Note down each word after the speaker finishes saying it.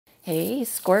Hey,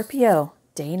 Scorpio,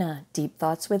 Dana, Deep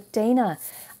Thoughts with Dana.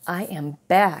 I am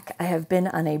back. I have been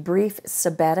on a brief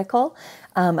sabbatical,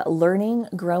 learning,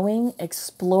 growing,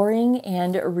 exploring,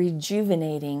 and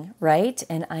rejuvenating, right?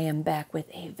 And I am back with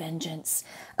a vengeance.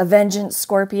 A vengeance,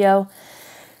 Scorpio.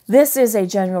 This is a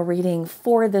general reading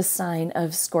for the sign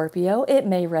of Scorpio. It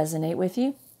may resonate with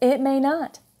you. It may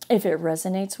not. If it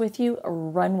resonates with you,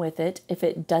 run with it. If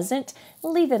it doesn't,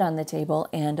 leave it on the table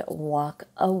and walk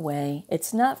away.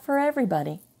 It's not for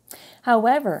everybody.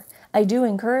 However, I do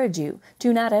encourage you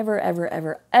to not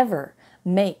ever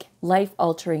make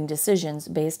life-altering decisions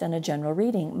based on a general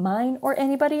reading, mine or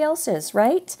anybody else's,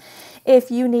 right? If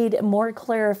you need more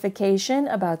clarification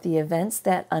about the events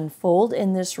that unfold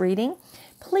in this reading,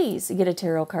 please get a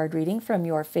tarot card reading from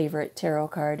your favorite tarot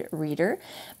card reader.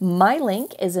 My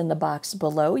link is in the box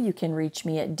below. You can reach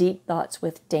me at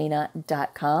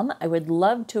deepthoughtswithdana.com. I would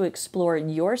love to explore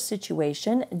your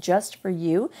situation just for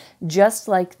you, just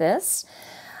like this.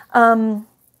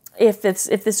 If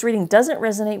this reading doesn't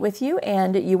resonate with you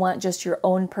and you want just your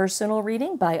own personal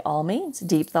reading, by all means,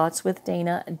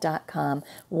 deepthoughtswithdana.com.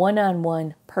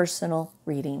 One-on-one personal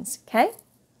readings, okay?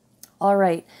 All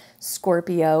right,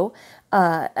 Scorpio,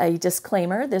 a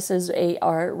disclaimer, this is a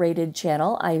R-rated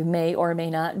channel. I may or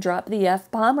may not drop the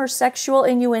F-bomb or sexual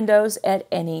innuendos at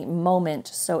any moment.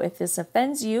 So if this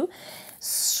offends you,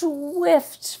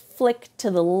 swift flick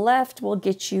to the left will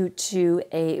get you to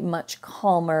a much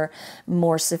calmer,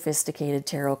 more sophisticated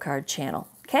tarot card channel,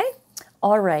 okay?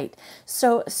 All right,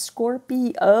 so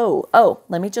Scorpio. Oh,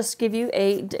 let me just give you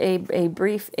a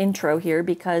brief intro here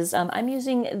because I'm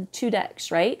using two decks,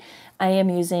 right? I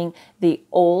am using the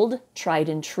old, tried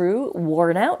and true,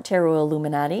 worn out Tarot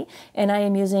Illuminati, and I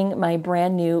am using my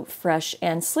brand new, fresh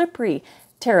and slippery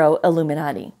Tarot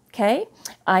Illuminati. Okay,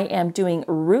 I am doing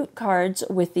root cards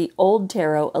with the old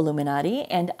Tarot Illuminati,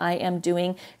 and I am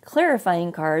doing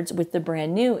clarifying cards with the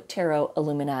brand new Tarot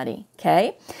Illuminati.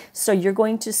 Okay, so you're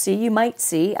going to see, you might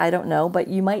see, I don't know, but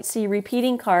you might see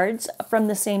repeating cards from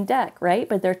the same deck, right?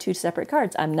 But they're two separate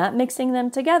cards. I'm not mixing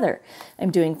them together. I'm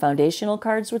doing foundational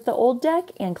cards with the old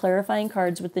deck and clarifying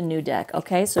cards with the new deck.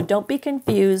 Okay, so don't be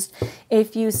confused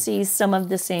if you see some of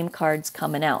the same cards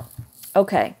coming out.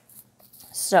 Okay,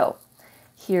 so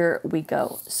here we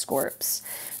go, Scorps.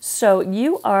 So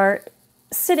you are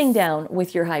sitting down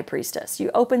with your High Priestess.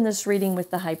 You open this reading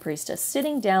with the High Priestess.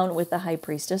 Sitting down with the High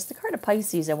Priestess, the card of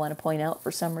Pisces, I want to point out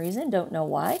for some reason, don't know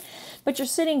why. But you're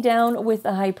sitting down with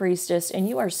the High Priestess and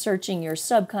you are searching your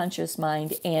subconscious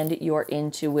mind and your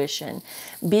intuition.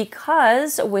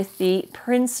 Because with the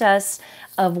Princess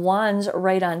of Wands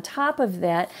right on top of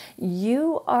that,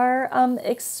 you are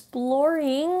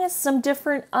exploring some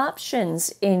different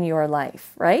options in your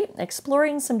life, right?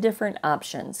 Exploring some different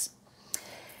options.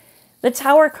 The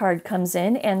Tower card comes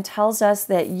in and tells us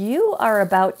that you are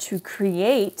about to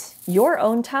create your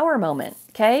own tower moment,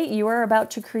 okay? You are about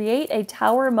to create a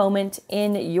tower moment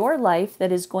in your life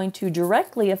that is going to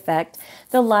directly affect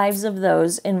the lives of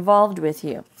those involved with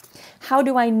you. How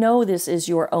do I know this is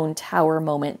your own tower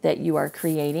moment that you are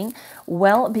creating?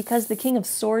 Well, because the King of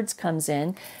Swords comes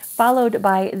in, followed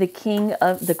by the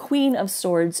Queen of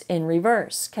Swords in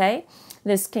reverse, okay?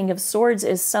 This King of Swords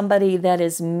is somebody that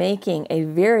is making a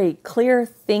very clear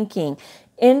thinking,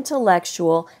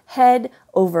 intellectual, head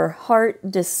over heart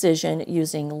decision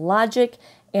using logic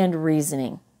and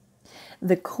reasoning.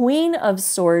 The Queen of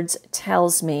Swords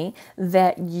tells me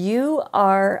that you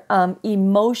are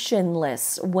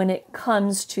emotionless when it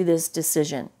comes to this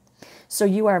decision. So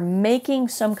you are making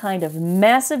some kind of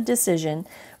massive decision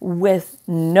with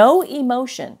no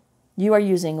emotion. You are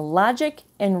using logic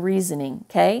and reasoning,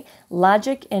 okay?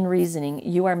 Logic and reasoning.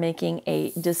 You are making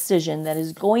a decision that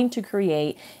is going to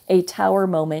create a tower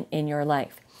moment in your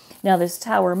life. Now, this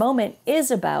tower moment is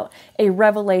about a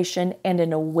revelation and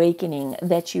an awakening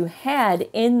that you had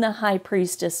in the High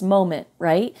Priestess moment,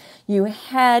 right? You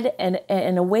had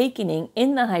an awakening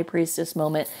in the High Priestess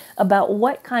moment about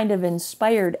what kind of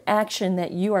inspired action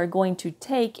that you are going to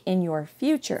take in your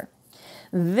future.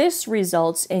 This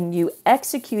results in you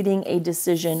executing a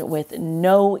decision with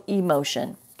no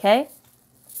emotion, okay?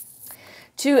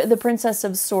 To the Princess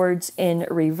of Swords in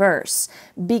reverse.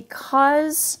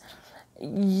 Because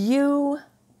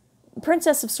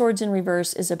Princess of Swords in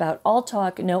reverse is about all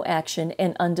talk, no action,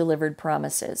 and undelivered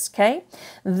promises, okay?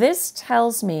 This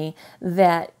tells me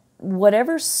that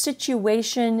whatever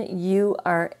situation you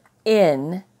are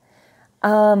in,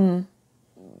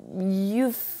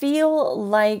 you feel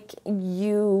like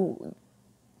it's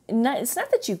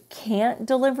not that you can't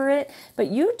deliver it, but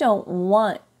you don't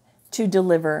want to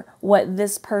deliver what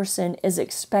this person is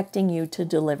expecting you to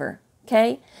deliver.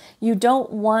 okay? You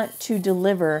don't want to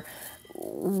deliver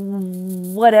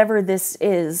whatever this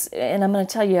is. And I'm going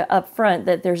to tell you up front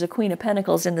that there's a Queen of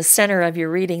Pentacles in the center of your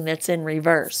reading that's in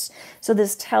reverse. So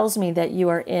this tells me that you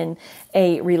are in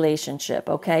a relationship,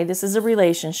 okay? This is a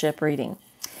relationship reading.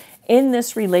 In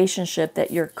this relationship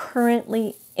that you're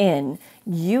currently in,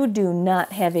 you do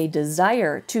not have a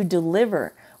desire to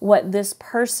deliver what this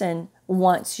person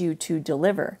wants you to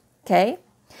deliver, okay?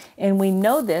 And we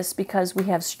know this because we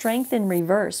have strength in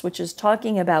reverse, which is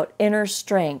talking about inner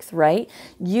strength, right?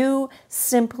 You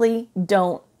simply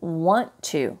don't want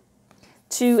to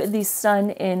the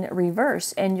Sun in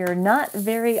reverse, and you're not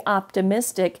very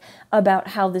optimistic about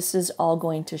how this is all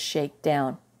going to shake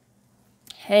down.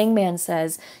 Hangman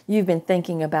says you've been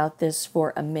thinking about this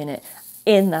for a minute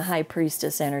in the High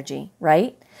Priestess energy,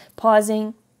 right?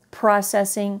 Pausing,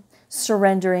 processing,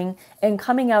 surrendering, and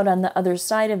coming out on the other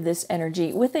side of this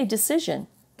energy with a decision,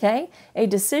 okay? A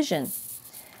decision.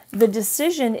 The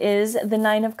decision is the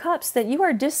Nine of Cups, that you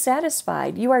are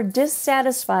dissatisfied. You are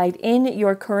dissatisfied in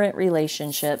your current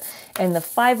relationship. And the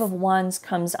Five of Wands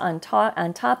comes on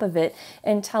top of it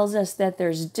and tells us that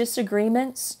there's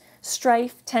disagreements,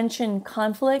 strife, tension,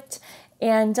 conflict,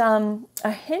 and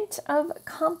a hint of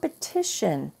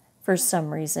competition for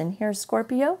some reason here,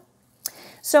 Scorpio.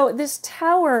 So this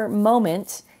Tower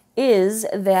moment is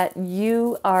that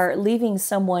you are leaving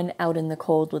someone out in the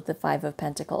cold with the Five of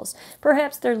Pentacles.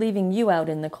 Perhaps they're leaving you out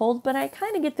in the cold, but I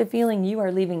kind of get the feeling you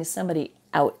are leaving somebody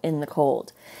out in the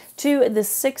cold. To the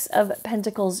Six of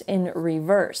Pentacles in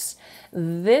reverse.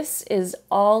 This is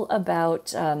all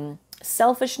about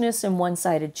selfishness and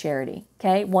one-sided charity,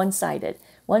 okay? One-sided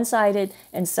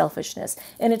and selfishness.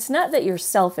 And it's not that you're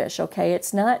selfish, okay?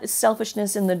 It's not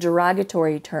selfishness in the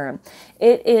derogatory term.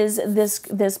 It is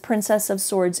this Princess of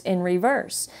Swords in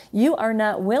reverse. You are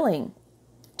not willing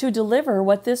to deliver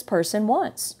what this person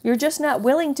wants. You're just not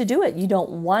willing to do it. You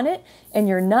don't want it, and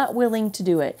you're not willing to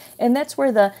do it. And that's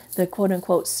where the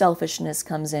quote-unquote selfishness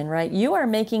comes in, right? You are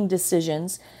making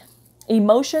decisions,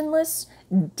 emotionless,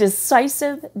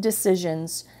 decisive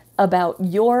decisions about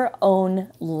your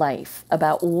own life,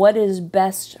 about what is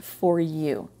best for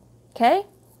you, okay?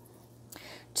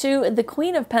 To the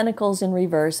Queen of Pentacles in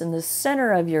reverse in the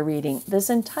center of your reading, this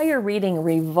entire reading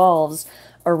revolves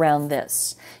around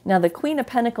this. Now, the Queen of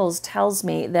Pentacles tells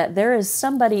me that there is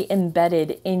somebody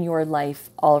embedded in your life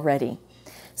already.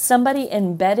 Somebody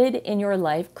embedded in your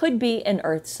life could be an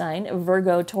earth sign,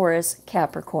 Virgo, Taurus,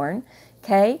 Capricorn,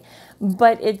 okay?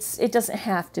 But it doesn't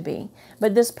have to be.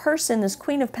 But this person, this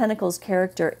Queen of Pentacles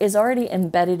character, is already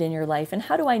embedded in your life. And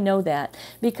how do I know that?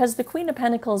 Because the Queen of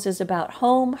Pentacles is about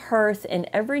home, hearth, and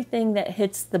everything that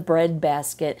hits the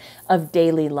breadbasket of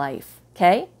daily life,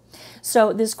 okay?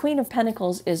 So this Queen of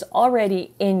Pentacles is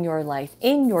already in your life,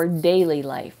 in your daily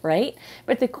life, right?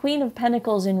 But the Queen of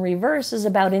Pentacles in reverse is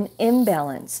about an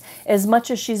imbalance. As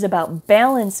much as she's about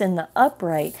balance in the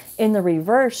upright, in the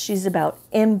reverse, she's about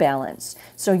imbalance.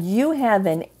 So you have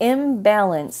an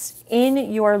imbalance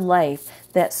in your life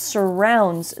that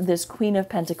surrounds this Queen of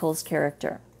Pentacles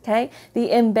character. Okay,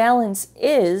 the imbalance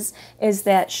is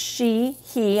that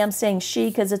he, I'm saying she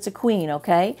because it's a queen,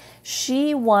 okay?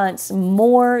 She wants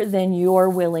more than you're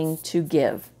willing to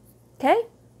give, okay?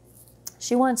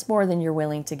 She wants more than you're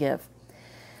willing to give.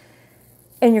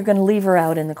 And you're going to leave her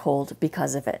out in the cold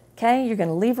because of it, okay? You're going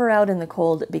to leave her out in the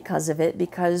cold because of it,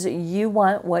 because you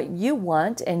want what you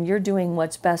want and you're doing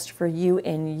what's best for you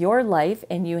in your life,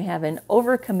 and you have an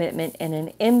overcommitment and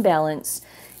an imbalance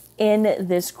in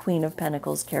this Queen of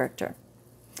Pentacles character.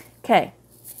 Okay,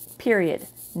 period.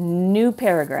 New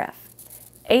paragraph.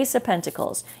 Ace of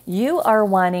Pentacles. You are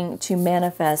wanting to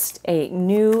manifest a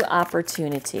new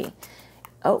opportunity.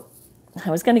 Oh,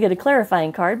 I was going to get a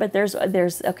clarifying card, but there's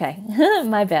okay.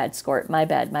 My bad, Scorp. My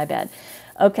bad.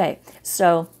 Okay,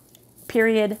 so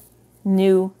period,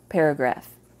 new paragraph.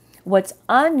 What's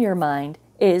on your mind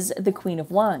is the Queen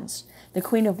of Wands. The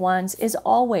Queen of Wands is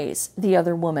always the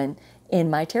other woman in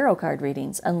my tarot card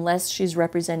readings, unless she's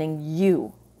representing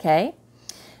you, okay?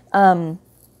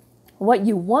 What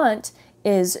you want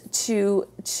is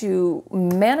to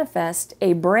manifest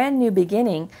a brand new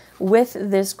beginning with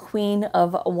this Queen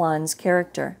of Wands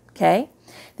character, okay?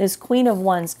 This Queen of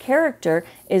Wands character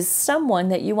is someone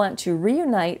that you want to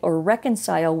reunite or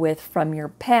reconcile with from your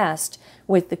past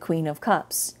with the Queen of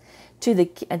Cups. To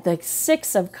the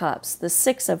Six of Cups,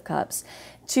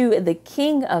 to the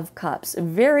King of Cups,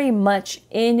 very much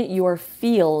in your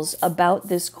feels about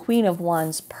this Queen of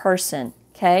Wands person,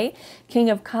 okay? King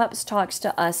of Cups talks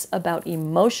to us about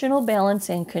emotional balance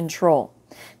and control.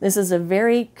 This is a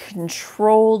very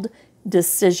controlled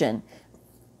decision.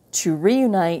 to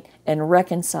reunite and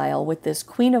reconcile with this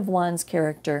Queen of Wands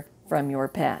character from your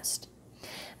past.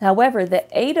 However, the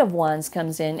Eight of Wands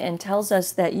comes in and tells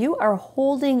us that you are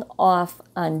holding off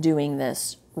on doing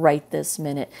this right this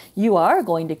minute. You are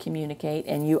going to communicate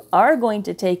and you are going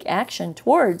to take action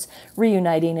towards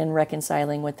reuniting and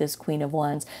reconciling with this Queen of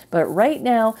Wands. But right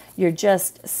now, you're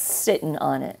just sitting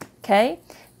on it, okay?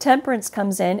 Temperance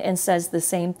comes in and says the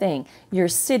same thing. You're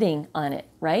sitting on it,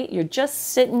 right? You're just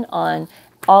sitting on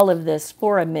all of this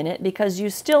for a minute because you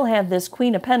still have this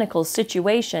Queen of Pentacles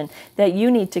situation that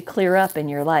you need to clear up in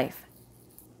your life.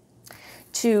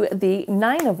 To the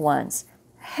Nine of Wands,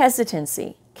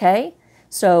 hesitancy, okay?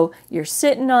 So you're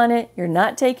sitting on it, you're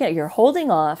not taking it, you're holding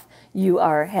off, you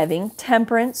are having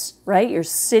temperance, right? You're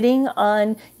sitting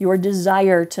on your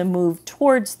desire to move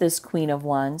towards this Queen of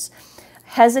Wands.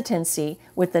 Hesitancy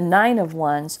with the Nine of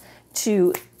Wands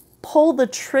to pull the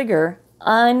trigger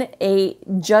on a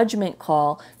judgment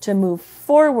call to move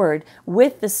forward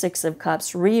with the Six of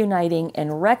Cups, reuniting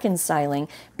and reconciling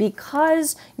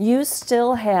because you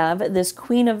still have this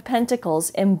Queen of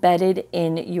Pentacles embedded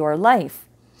in your life.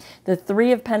 The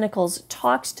Three of Pentacles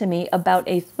talks to me about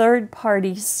a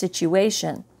third-party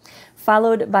situation,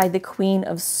 followed by the Queen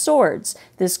of Swords.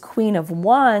 This Queen of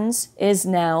Wands is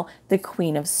now the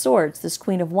Queen of Swords. This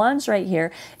Queen of Wands right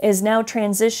here is now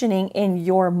transitioning in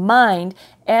your mind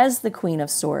as the Queen of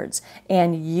Swords.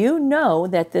 And you know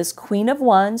that this Queen of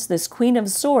Wands, this Queen of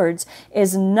Swords,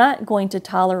 is not going to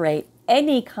tolerate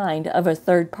any kind of a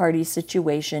third-party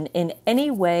situation in any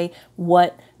way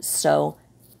whatsoever.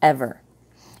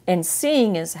 And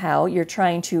seeing as how you're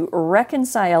trying to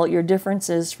reconcile your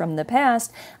differences from the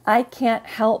past, I can't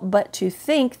help but to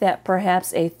think that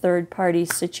perhaps a third-party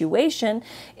situation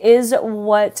is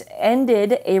what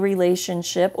ended a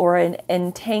relationship or an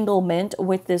entanglement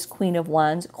with this Queen of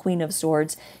Wands, Queen of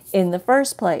Swords in the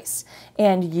first place.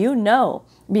 And you know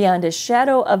beyond a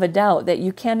shadow of a doubt that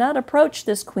you cannot approach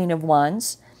this Queen of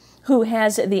Wands who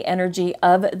has the energy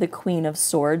of the Queen of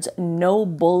Swords. No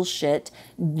bullshit.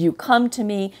 You come to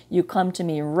me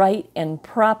right and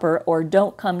proper, or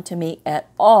don't come to me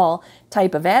at all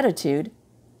type of attitude.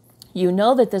 You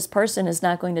know that this person is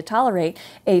not going to tolerate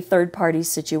a third-party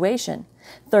situation.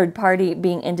 Third party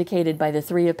being indicated by the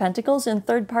Three of Pentacles, and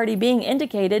third party being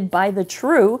indicated by the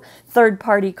true third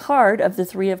party card of the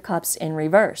Three of Cups in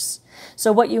reverse.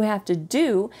 So what you have to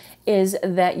do is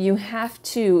that you have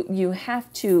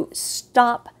to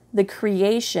stop the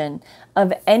creation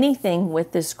of anything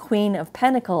with this Queen of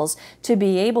Pentacles to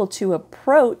be able to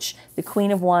approach the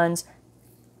Queen of Wands,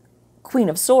 Queen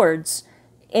of Swords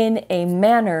in a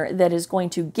manner that is going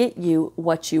to get you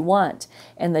what you want.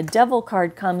 And the Devil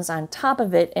card comes on top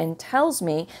of it and tells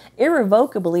me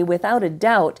irrevocably, without a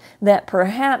doubt, that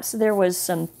perhaps there was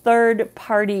some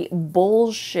third-party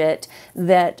bullshit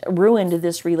that ruined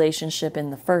this relationship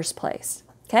in the first place.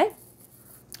 Okay?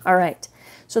 All right.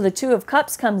 So the Two of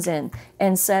Cups comes in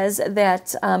and says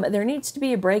that there needs to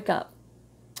be a breakup.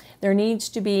 There needs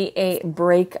to be a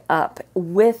breakup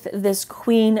with this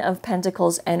Queen of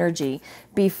Pentacles energy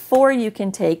before you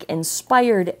can take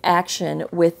inspired action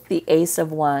with the Ace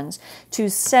of Wands to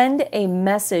send a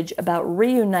message about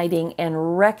reuniting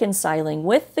and reconciling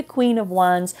with the Queen of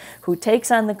Wands, who takes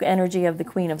on the energy of the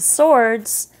Queen of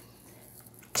Swords,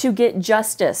 to get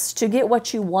justice, to get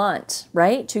what you want,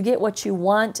 right? To get what you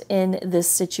want in this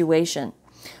situation.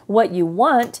 What you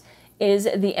want is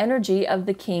the energy of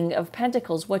the King of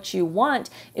Pentacles. What you want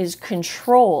is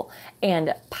control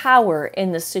and power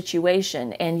in the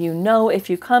situation. And you know, if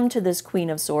you come to this Queen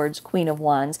of Swords, Queen of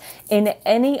Wands, in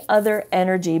any other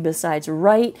energy besides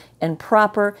right and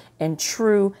proper and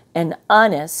true and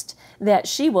honest, that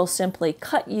she will simply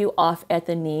cut you off at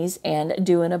the knees and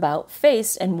do an about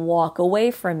face and walk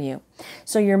away from you.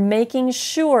 So you're making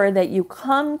sure that you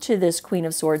come to this Queen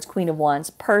of Swords, Queen of Wands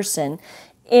person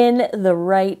in the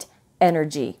right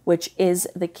energy, which is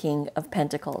the King of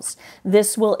Pentacles.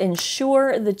 This will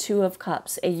ensure the Two of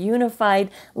Cups, a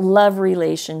unified love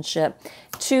relationship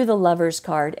to the Lover's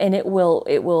card, and it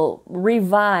will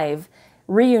revive,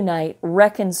 reunite,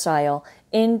 reconcile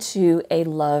into a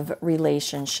love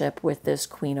relationship with this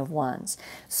Queen of Wands.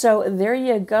 So there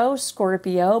you go,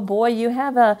 Scorpio. Boy, you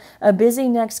have a busy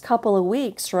next couple of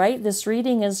weeks, right? This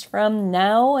reading is from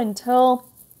now until,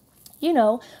 you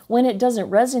know, when it doesn't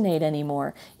resonate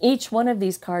anymore. Each one of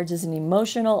these cards is an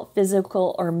emotional,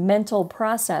 physical, or mental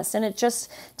process, and it just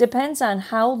depends on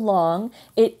how long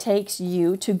it takes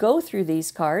you to go through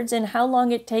these cards and how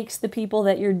long it takes the people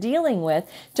that you're dealing with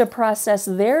to process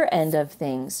their end of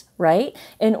things, right?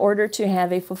 In order to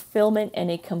have a fulfillment and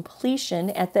a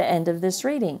completion at the end of this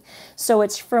reading. So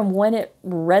it's from when it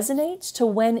resonates to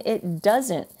when it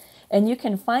doesn't. And you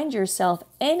can find yourself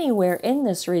anywhere in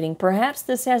this reading. Perhaps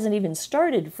this hasn't even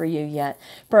started for you yet.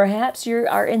 Perhaps you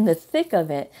are in the thick of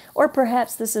it, or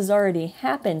perhaps this has already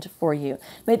happened for you.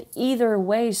 But either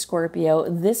way, Scorpio,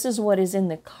 this is what is in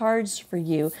the cards for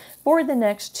you for the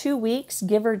next 2 weeks,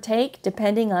 give or take,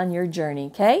 depending on your journey,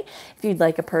 okay? If you'd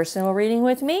like a personal reading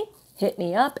with me, hit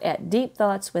me up at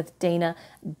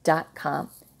deepthoughtswithdana.com.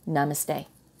 Namaste.